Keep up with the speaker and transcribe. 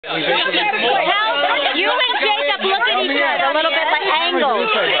You and Jacob look at each other a little bit like angles.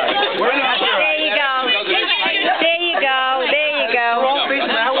 There you go. There you go. There you go.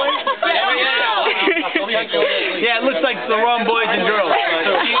 Yeah, it looks like the wrong boys and girls. Bring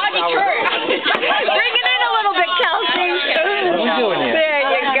it in a little bit, Kelsey. There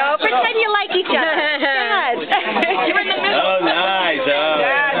you go. Pretend you like each other. Good. Oh, nice.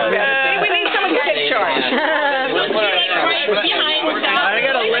 We need someone to take charge. I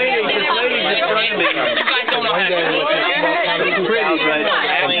got a lady. This lady's in front of me.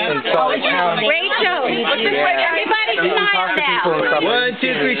 Rachel, everybody smile now. 1, 2,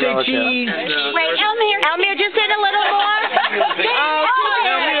 3, say cheese. Wait, Elmir, just hit a little more.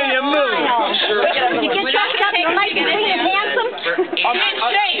 Elmir, you move. You get dressed up like you being handsome.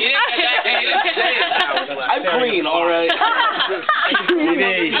 I'm clean already.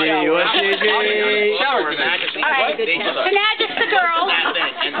 JJ, what's JJ? All right, so now just the girls.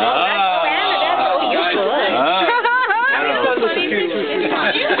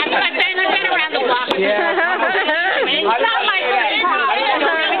 I've been around the block. Yeah. It's not my friend.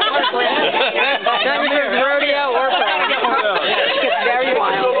 Rodeo or It's very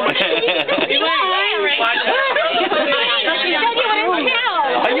wild.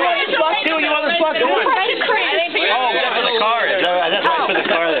 Are you on the spot too? You on the spot too? Oh, that's for the car. That's why I put the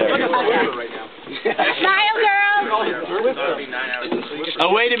car there. Smile, girls. Oh,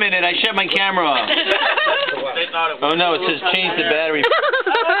 wait a minute. I shut my camera off. Oh, no. It says change the battery.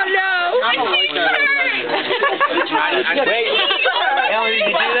 Oh, no. Wait. Ellie, did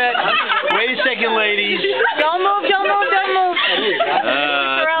you do that? Wait a second, ladies. Don't move. That's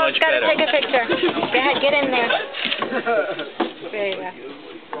much better. Take a picture. Go ahead, get in there. There you go.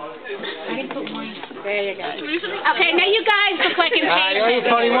 There you go. Okay, now you guys look like impatient. You're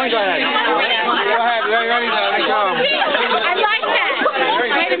funny one guy. Go ahead. I like that.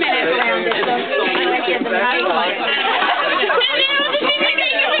 Wait a minute.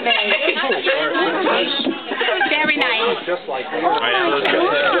 Very nice. Guys,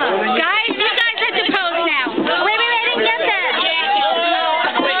 you guys have to pose now. Wait, I didn't get that.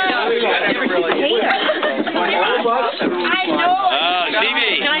 I know.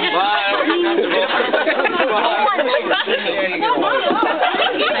 Stevie.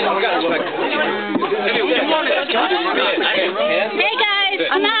 Hey guys,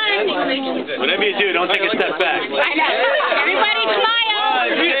 come on. Whatever you do, don't take a step back. I know. Everybody smile.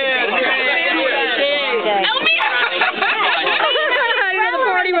 The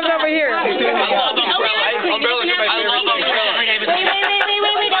party was over here.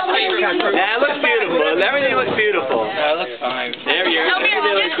 That looks beautiful. Everything looks beautiful. That looks fine. There you go. Elmir,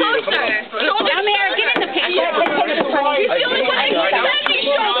 get closer. Elmir, get in the picture.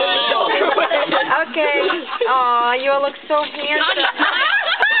 Okay. Aw, you all look so handsome.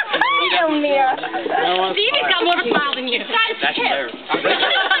 Elmir. Stevie's got more of a smile than you. That's fair.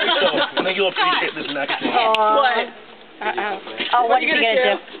 I think you'll appreciate this next one. What? Oh, what are you going to do?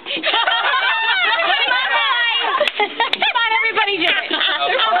 Come on, everybody do it. Come on,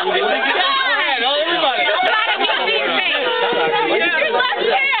 everybody. Your left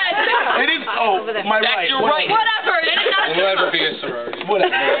hand. It is, my right. Your right. Whatever. We'll never be a sorority.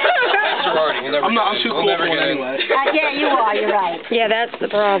 Whatever. Sorority. We'll never I'm too cool for it anyway. Yeah, you are. You're right. Yeah, that's the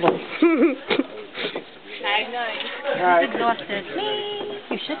problem. Nice. All right. Exhausted.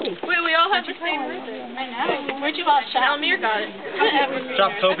 You should be. Wait, we all have the same birthday. I know. Where'd you all shop? Elmir got it.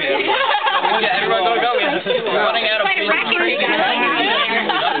 Shoptopia. Yeah, everybody go. Running out of Quite a racket you guys.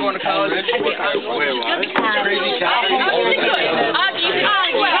 Not going to college. Wait, what? Crazy cat.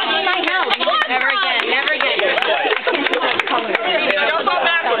 My house. Never again. Don't go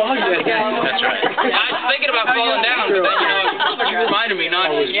backwards. That's right. I was thinking about falling down, but then, you reminded me not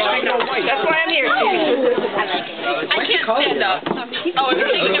to. That's why I'm here. I can't stand up. Oh, if you're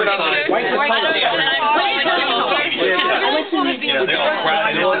taking a picture, They're all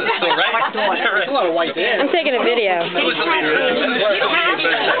crowded in. Right? A lot of white there. I'm taking a video. Sure I do.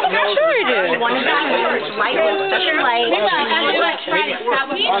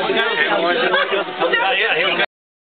 Light.